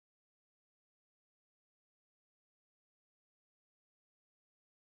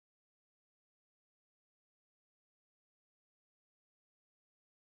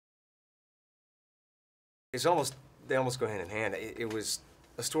They almost go hand in hand. It was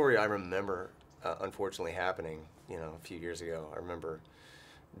a story I remember, unfortunately happening, a few years ago. I remember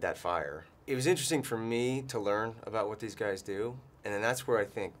that fire. It was interesting for me to learn about what these guys do, and then that's where I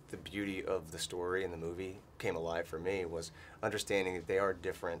think the beauty of the story and the movie came alive for me, was understanding that they are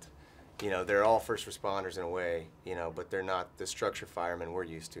different. They're all first responders in a way, but they're not the structure firemen we're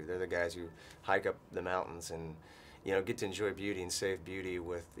used to. They're the guys who hike up the mountains and, get to enjoy beauty and save beauty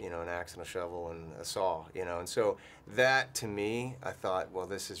with, an axe and a shovel and a saw, And so that, to me, I thought, well,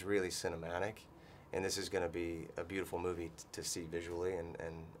 this is really cinematic, and this is going to be a beautiful movie to see visually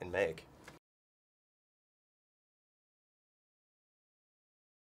and make.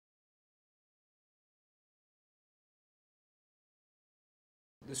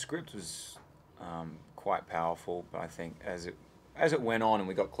 The script was quite powerful, but I think as it went on and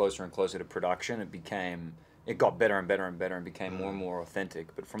we got closer and closer to production, it got better and better and better and became more and more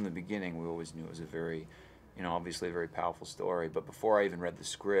authentic. But from the beginning, we always knew it was a very, obviously a very powerful story. But before I even read the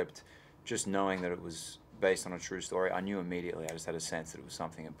script, just knowing that it was based on a true story, I knew immediately. I just had a sense that it was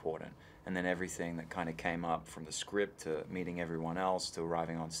something important. And then everything that kind of came up, from the script to meeting everyone else to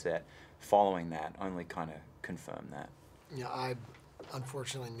arriving on set, following that only kind of confirmed that. Yeah, I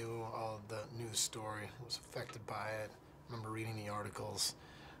unfortunately knew all of the news story. I was affected by it. I remember reading the articles.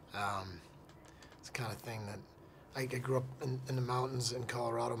 It's the kind of thing that I grew up in the mountains in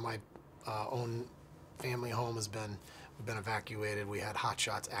Colorado. My own family home we've been evacuated. We had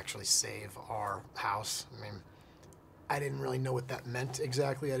hotshots actually save our house. I mean, I didn't really know what that meant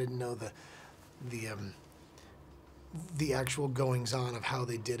exactly. I didn't know the actual goings on of how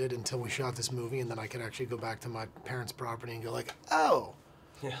they did it until we shot this movie, and then I could actually go back to my parents' property and go like, oh,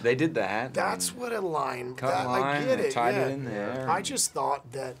 yeah, they did that. That's what a line. Cut line. I get it. Tied yeah. it in there. I just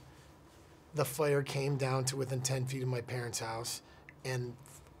thought that the fire came down to within 10 feet of my parents' house, and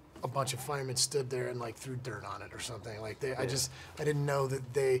a bunch of firemen stood there and like threw dirt on it or something. Like I didn't know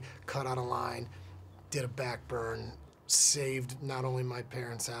that they cut out a line, did a back burn, saved not only my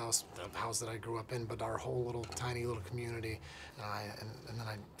parents' house, the house that I grew up in, but our whole tiny little community. And then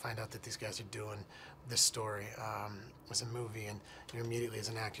I find out that these guys are doing this story as a movie, and immediately as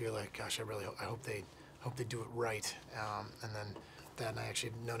an actor, you're like, gosh, I hope they do it right. And then Dad and I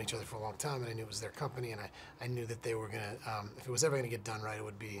actually had known each other for a long time, and I knew it was their company, and I knew that they were gonna, if it was ever gonna get done right,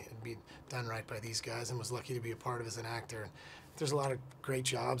 it'd be done right by these guys, and was lucky to be a part of as an actor. There's a lot of great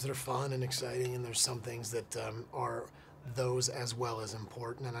jobs that are fun and exciting, and there's some things that are those as well as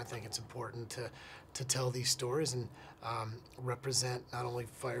important, and I think it's important to tell these stories and represent not only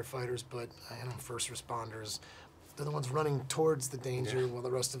firefighters but first responders. They're the ones running towards the danger, while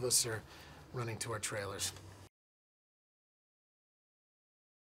the rest of us are running to our trailers.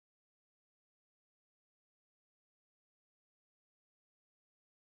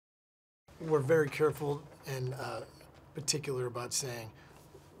 We're very careful and particular about saying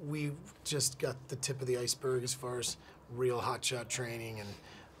we just got the tip of the iceberg as far as real hotshot training, and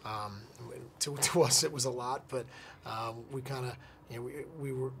to us it was a lot, but we kind of,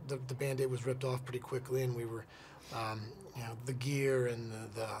 we were, the Band-Aid was ripped off pretty quickly, and we were, the gear and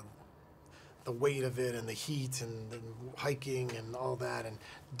the weight of it and the heat and the hiking and all that and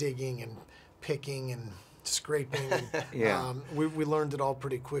digging and picking and scraping. And, yeah. We learned it all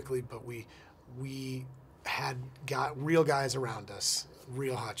pretty quickly, but we had real guys around us,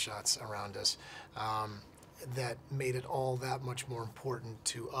 real hotshots around us, that made it all that much more important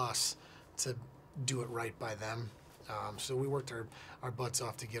to us to do it right by them. So we worked our butts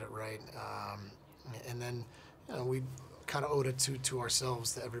off to get it right, and then we kind of owed it to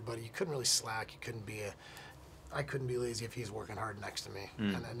ourselves, to everybody. You couldn't really slack. You couldn't be I couldn't be lazy if he's working hard next to me,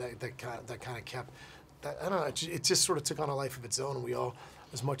 and that kind of kept. I don't know, it just sort of took on a life of its own, and we all,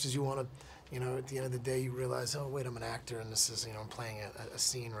 as much as you want to, at the end of the day, you realize, oh, wait, I'm an actor, and this is, I'm playing a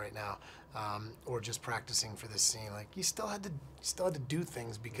scene right now, or just practicing for this scene. Like, you still had to do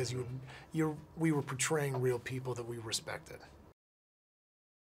things because we were portraying real people that we respected.